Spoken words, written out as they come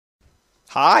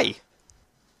Hi.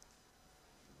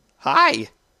 Hi.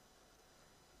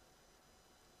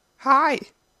 Hi.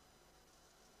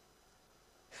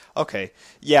 Okay,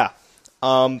 yeah.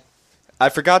 I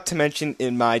forgot to mention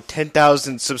in my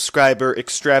 10,000 subscriber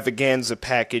extravaganza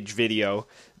package video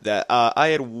that I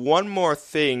had one more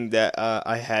thing that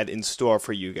I had in store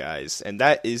for you guys, and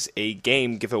that is a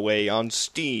game giveaway on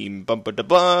Steam. Bum ba da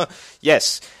ba.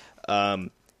 Yes.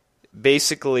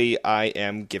 Basically, I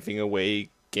am giving away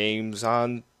games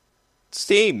on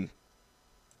Steam.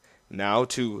 Now,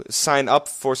 to sign up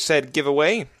for said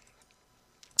giveaway,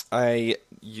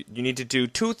 you need to do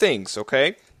two things,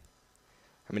 okay?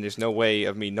 I mean, there's no way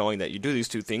of me knowing that you do these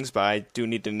two things, but I do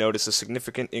need to notice a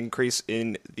significant increase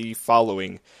in the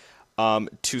following.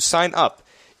 To sign up,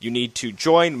 you need to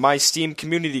join my Steam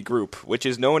community group, which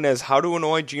is known as How to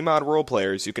Annoy Gmod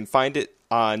Roleplayers. You can find it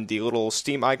on the little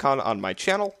Steam icon on my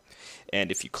channel,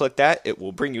 and if you click that, it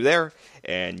will bring you there,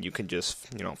 and you can just,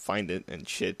 find it and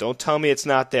shit. Don't tell me it's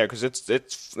not there, because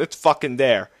it's fucking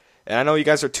there. And I know you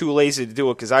guys are too lazy to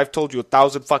do it, because I've told you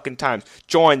 1,000 fucking times.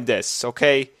 Join this,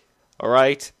 okay?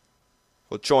 Alright?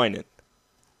 Well, join it.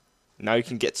 Now you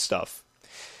can get stuff.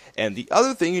 And the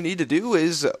other thing you need to do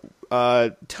is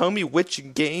tell me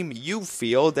which game you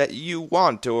feel that you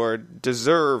want or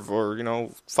deserve or,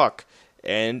 fuck.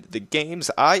 And the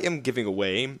games I am giving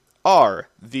away are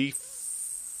the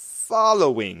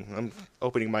following. I'm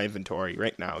opening my inventory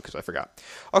right now because I forgot.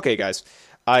 Okay, guys.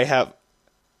 I have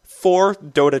 4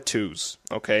 Dota 2s,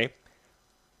 okay?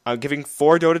 I'm giving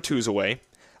 4 Dota 2s away.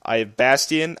 I have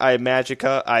Bastion, I have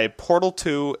Magicka, I have Portal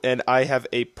 2, and I have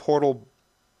a Portal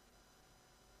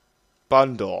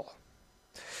bundle,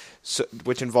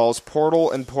 which involves Portal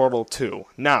and Portal 2.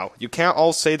 Now, you can't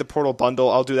all say the Portal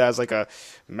bundle. I'll do that as like a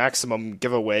maximum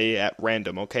giveaway at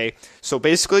random, okay? So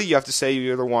basically, you have to say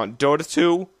you either want Dota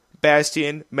 2,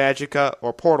 Bastion, Magicka,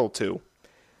 or Portal 2.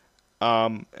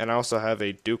 And I also have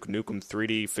a Duke Nukem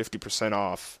 3D 50%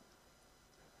 off.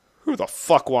 Who the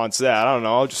fuck wants that? I don't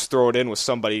know. I'll just throw it in with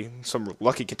somebody, some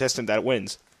lucky contestant that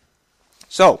wins.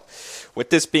 So, with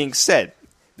this being said,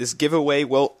 this giveaway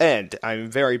will end.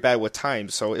 I'm very bad with time,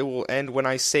 so it will end when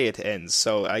I say it ends.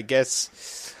 So, I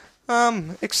guess,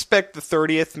 expect the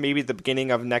 30th, maybe the beginning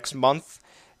of next month,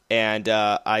 and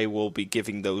I will be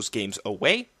giving those games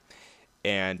away,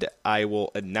 and I will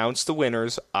announce the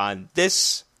winners on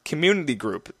this community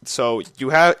group. So,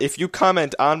 if you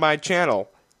comment on my channel,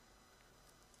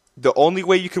 the only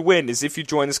way you can win is if you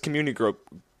join this community group,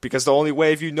 because the only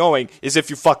way of you knowing is if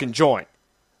you fucking join,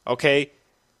 okay?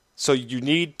 So you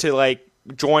need to,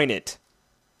 join it,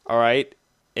 alright?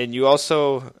 And you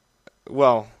also,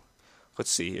 well,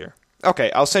 let's see here. Okay,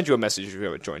 I'll send you a message if you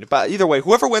haven't joined it. But either way,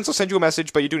 whoever wins, I'll send you a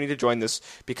message, but you do need to join this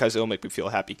because it'll make me feel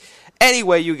happy.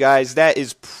 Anyway, you guys, that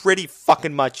is pretty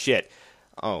fucking much it.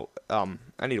 Oh,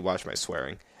 I need to watch my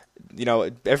swearing.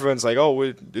 Everyone's like,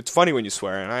 oh, it's funny when you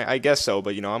swear, and I guess so,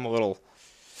 but, I'm a little...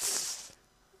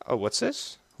 Oh, what's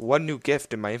this? One new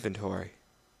gift in my inventory.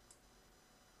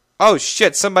 Oh,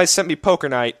 shit, somebody sent me Poker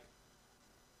Night.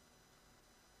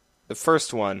 The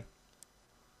first one.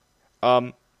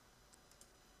 Alright,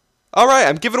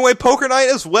 I'm giving away Poker Night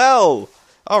as well!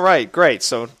 Alright, great,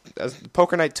 so,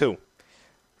 Poker Night 2.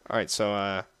 Alright,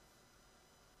 so,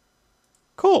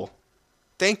 cool.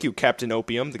 Thank you, Captain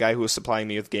Opium, the guy who was supplying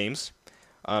me with games.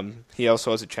 He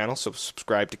also has a channel, so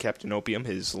subscribe to Captain Opium.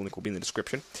 His link will be in the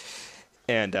description.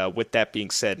 And with that being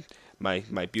said, my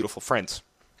beautiful friends,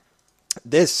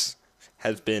 this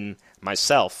has been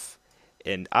myself,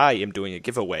 and I am doing a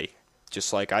giveaway,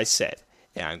 just like I said,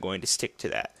 and I'm going to stick to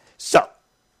that. So,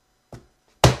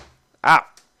 I'm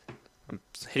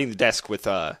hitting the desk with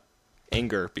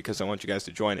anger because I want you guys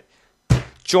to join it.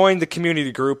 Join the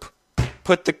community group.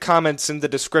 Put the comments in the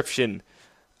description.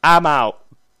 I'm out,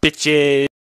 bitches.